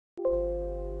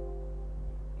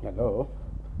Hello,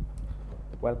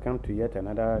 welcome to yet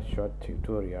another short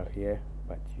tutorial here,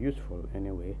 but useful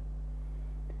anyway.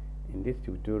 In this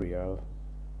tutorial,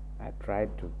 I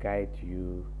tried to guide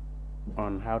you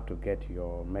on how to get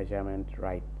your measurement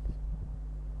right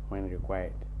when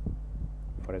required.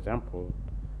 For example,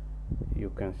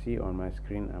 you can see on my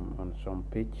screen I'm on some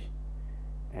page,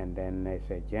 and then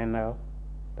there's a journal,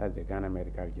 that's the Ghana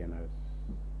Medical Journals,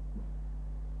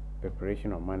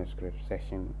 preparation of manuscript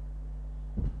section,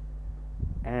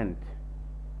 and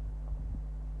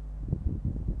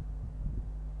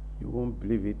you won't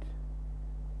believe it,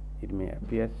 it may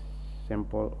appear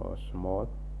simple or small,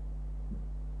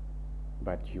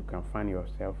 but you can find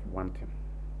yourself wanting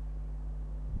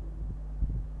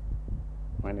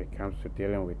when it comes to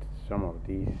dealing with some of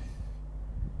these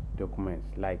documents.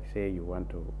 Like say you want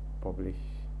to publish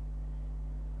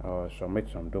or submit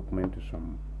some document to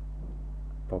some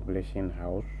publishing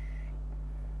house,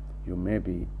 you may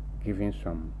be given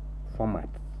some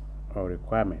formats or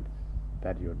requirements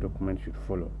that your document should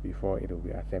follow before it will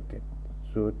be accepted.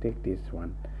 So take this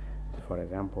one for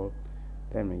example.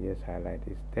 Let me just highlight.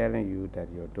 It's telling you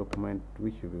that your document,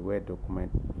 which will be Word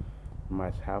document,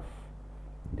 must have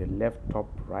the left, top,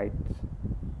 right,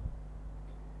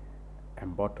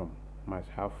 and bottom must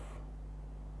have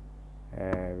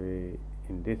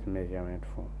in this measurement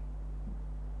form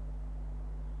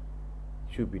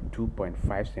should be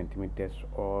 2.5 centimeters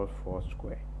all four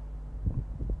square.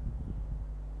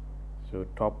 So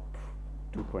top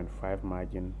 2.5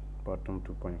 margin, bottom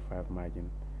 2.5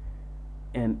 margin,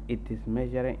 and it is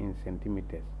measuring in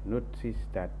centimeters. Notice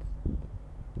that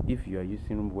if you are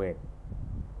using Word,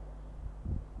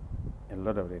 a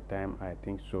lot of the time I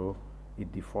think so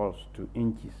it defaults to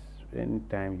inches.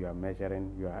 Anytime you are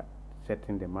measuring, you are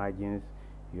setting the margins,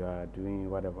 you are doing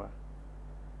whatever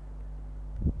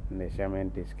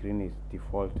measurement, the screen is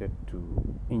defaulted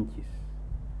to inches,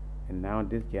 and now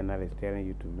this journal is telling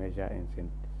you to measure in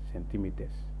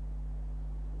centimeters.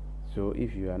 So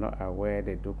if you are not aware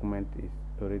the document is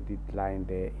already lying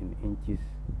there in inches,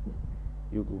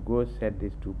 you could go set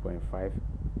this 2.5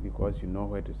 because you know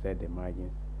where to set the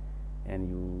margins, and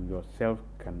you yourself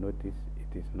can notice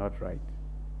it is not right,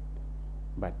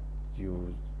 but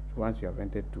you once you have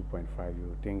entered 2.5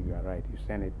 you think you are right, you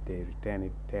send it, they return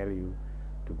it, tell you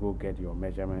to go get your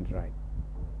measurement right.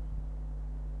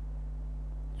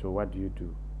 So what do you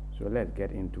do? So let's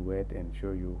get into it and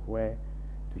show you where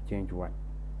to change what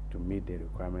to meet the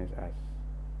requirements as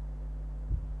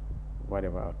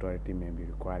whatever authority may be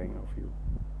requiring of you.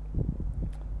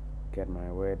 Get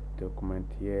my Word document,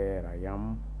 here I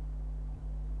am.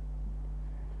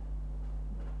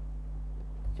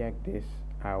 Check this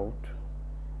out.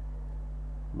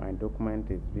 My document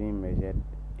is being measured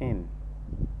in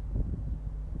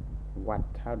what?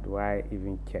 How do I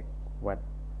even check what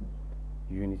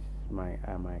units my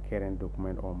current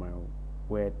document or my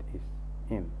Word is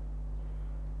in?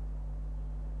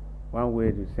 One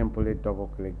way to simply double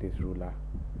click this ruler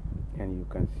and you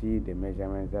can see the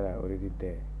measurements that are already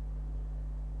there.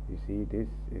 You see this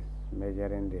is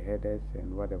measuring the headers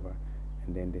and whatever,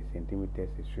 and then the centimeters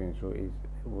is showing. So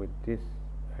it's with this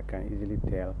I can easily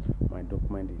tell my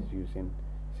document is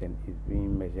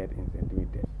being measured in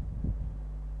centimeters.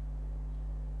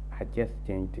 I just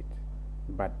changed it,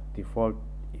 but default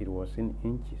it was in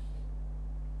inches.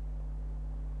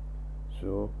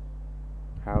 So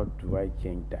how do I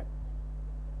change that?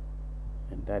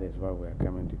 And that is what we are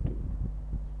coming to do.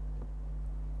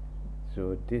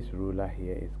 So this ruler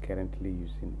here is currently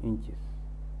using inches.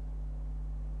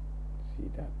 See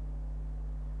that?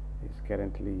 It's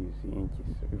currently using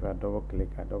inches. So if I double click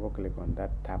on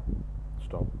that tab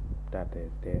stop that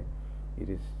is there, it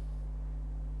is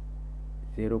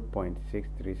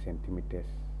 0.63 centimeters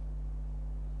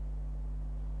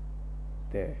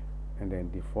there, and then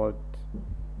default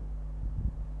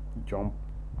jump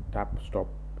tab stop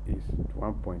is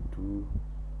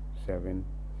 1.27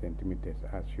 centimeters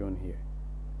as shown here.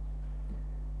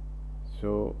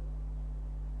 So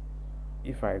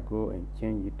if I go and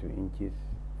change it to inches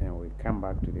and we come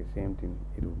back to the same thing,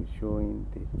 it will be showing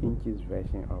the inches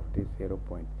version of this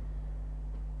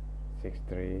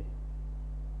 0.63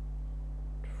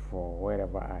 for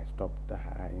wherever I stopped.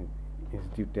 I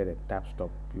instituted a tab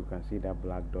stop. You can see that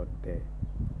black dot there,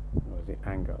 or the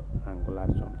angular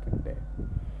something there.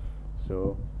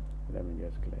 So let me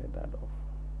just clear that off.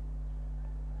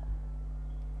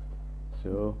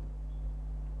 So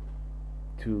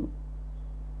to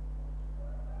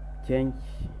change,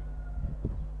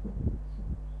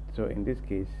 so in this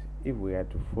case, if we are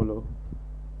to follow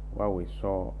what we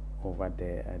saw over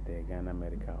there at the Ghana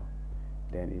Medical,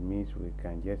 then it means we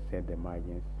can just set the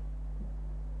margins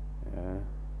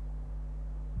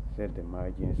set the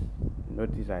margins.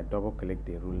 Notice I double click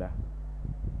the ruler.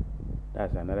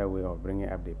 That's another way of bringing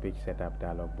up the page setup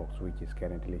dialog box, which is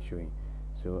currently showing.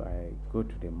 So I go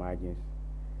to the margins,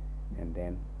 and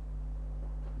then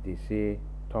they say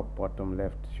top bottom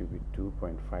left should be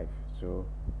 2.5. So,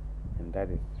 and that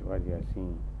is what you are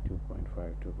seeing, 2.5,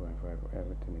 2.5,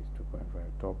 everything is 2.5,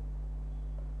 top,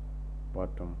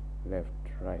 bottom, left,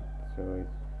 right. So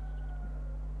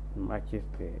it matches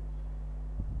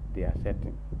their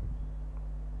setting.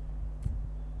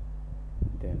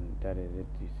 Then that is it.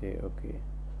 You say okay.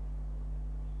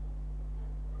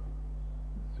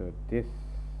 So this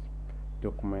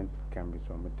document can be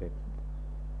submitted,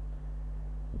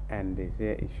 and they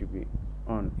say it should be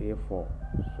on A4.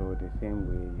 So the same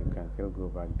way you can still go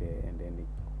back there and then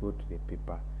go to the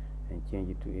paper and change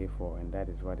it to A4, and that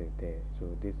is what is there. So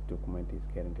this document is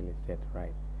currently set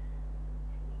right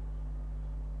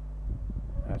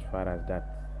as far as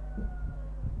that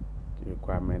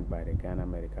requirement by the Ghana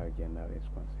Medical Journal is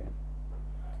concerned.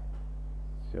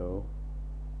 So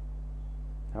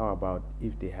how about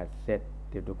if they had said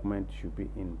the document should be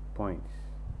in points?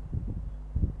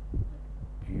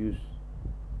 Use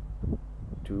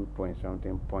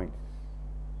 2-point-something points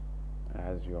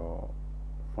as your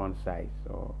font size.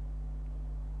 Or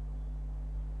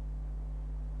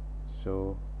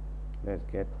so let's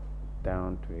get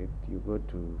down to it. You go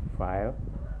to File,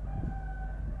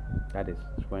 that is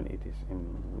when it is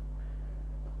in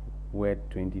Word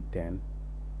 2010.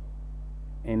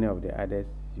 Any of the others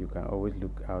you can always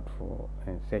look out for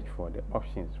and search for the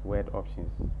options, Word options.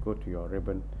 Go to your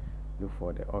ribbon, look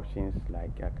for the options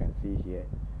like I can see here,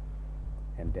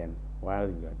 and then while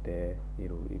you are there it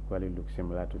will equally look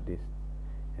similar to this,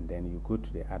 and then you go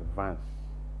to the Advanced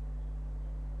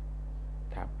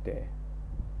tab there,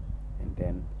 and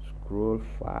then scroll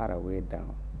far away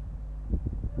down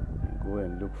and go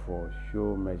and look for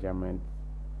Show Measurement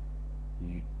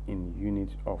in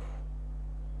Units of.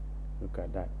 Look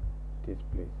at that, this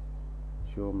place,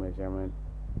 Show Measurement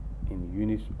in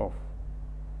Units of.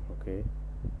 Okay,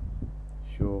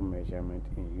 Show Measurement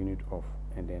in Unit of,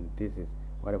 and then this is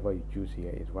whatever you choose here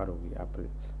is what will be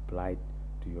applied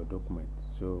to your document.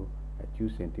 So I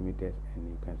choose centimeters, and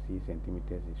you can see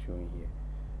centimeters is showing here.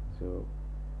 So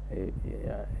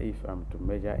if I'm to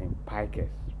measure in Picas,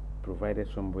 provided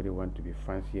somebody want to be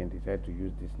fancy and decide to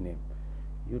use this name,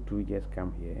 you two just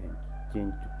come here and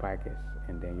change to Picas,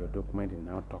 and then your document is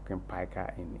now talking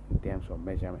Pica in terms of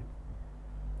measurement,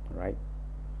 right?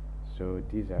 So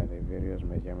these are the various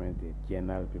measurements the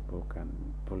journal people can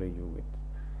follow you with.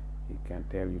 It can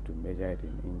tell you to measure it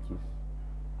in inches,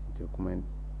 document,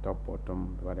 top,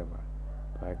 bottom, whatever,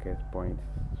 Picas, points.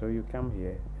 So you come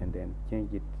here and then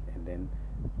change it, and then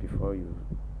before you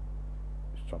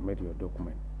submit your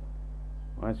document,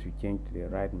 once you change to the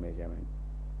right measurement,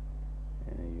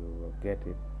 and you will get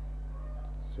it.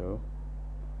 So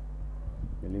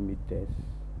millimeters.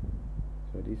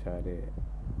 So these are the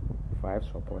 5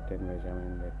 supported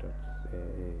measurement methods,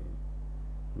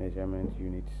 measurement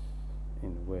units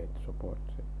in Word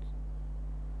supported.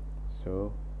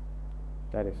 So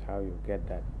that is how you get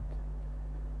that.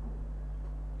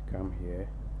 Come here,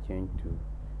 change to,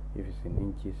 if it's in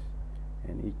inches,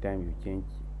 and each time you change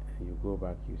and you go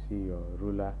back, you see your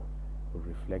ruler will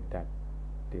reflect that.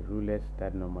 The rulers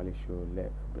that normally show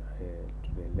left to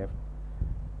the left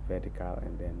vertical,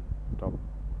 and then top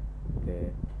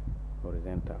the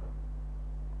horizontal,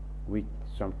 which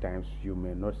sometimes you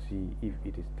may not see if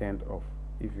it is turned off.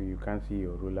 If you can't see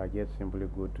your ruler, just simply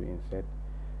go to insert,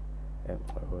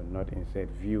 or not insert,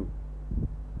 view.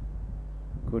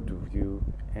 Go to view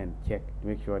and check,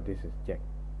 make sure this is checked.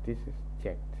 This is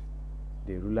checked,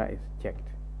 the ruler is checked.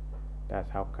 That's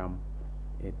how come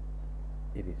it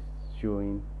is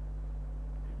showing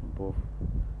both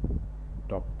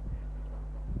top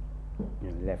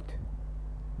and left.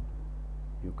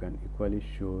 You can equally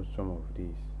show some of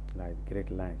these like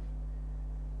great lines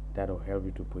that will help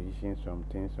you to position some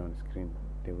things on screen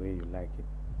the way you like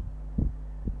it.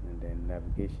 And then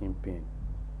navigation pane,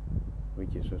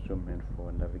 which is also meant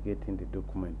for navigating the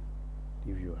document.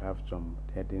 If you have some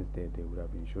headings there, they would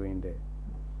have been showing there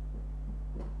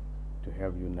to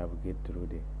help you navigate through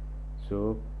there.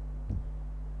 So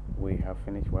we have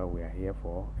finished what we are here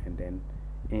for, and then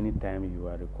anytime you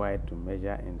are required to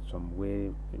measure in some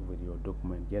way with your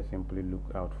document, just simply look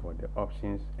out for the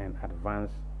options and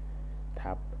advanced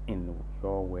tab in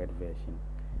your Word version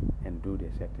and do the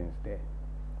settings there.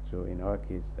 So in our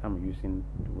case, I'm using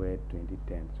Word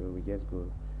 2010, so we just go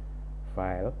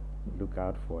File, look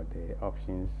out for the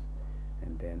options,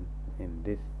 and then in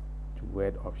this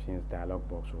Word options dialog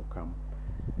box will come,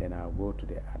 Then I'll go to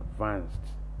the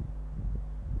advanced,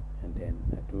 and then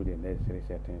I do the necessary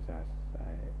settings as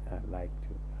I like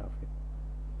to have it.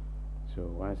 So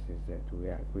once it's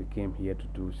that we came here to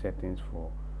do settings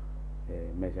for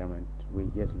measurement, we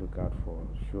just look out for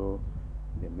show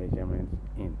the measurements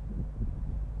in.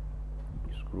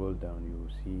 You scroll down, you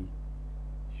will see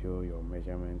show your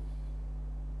measurements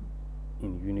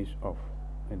in units of,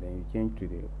 and then you change to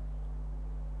the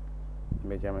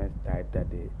measurements type that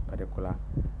the particular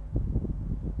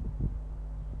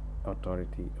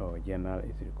authority or journal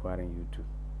is requiring you to.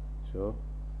 So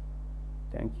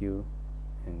thank you,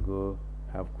 and go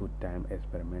have good time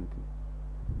experimenting.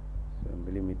 So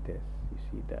millimeters, you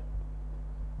see that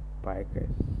Picas,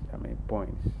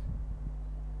 points,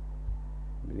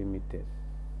 millimeters,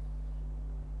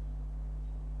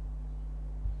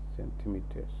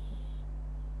 centimeters,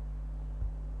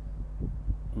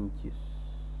 inches,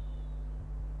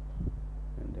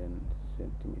 and then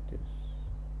centimeters.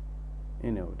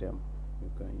 Any of them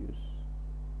you can use.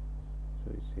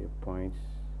 So you say points.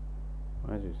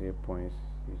 Once you say points,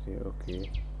 you say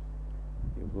okay.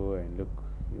 You go and look.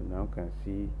 You now can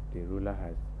see the ruler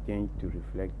has changed to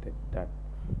reflect that,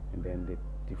 and then the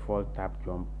default tab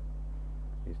jump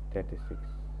is 36.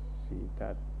 See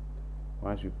that?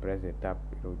 Once you press the tab,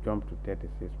 it will jump to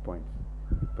 36 points.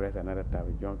 You press another tab,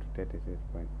 it jump to 36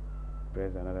 points.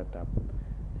 Press another tab,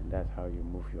 and that's how you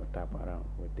move your tab around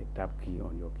with the tab key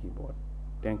on your keyboard.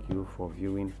 Thank you for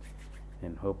viewing,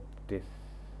 and hope this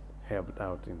helped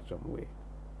out in some way.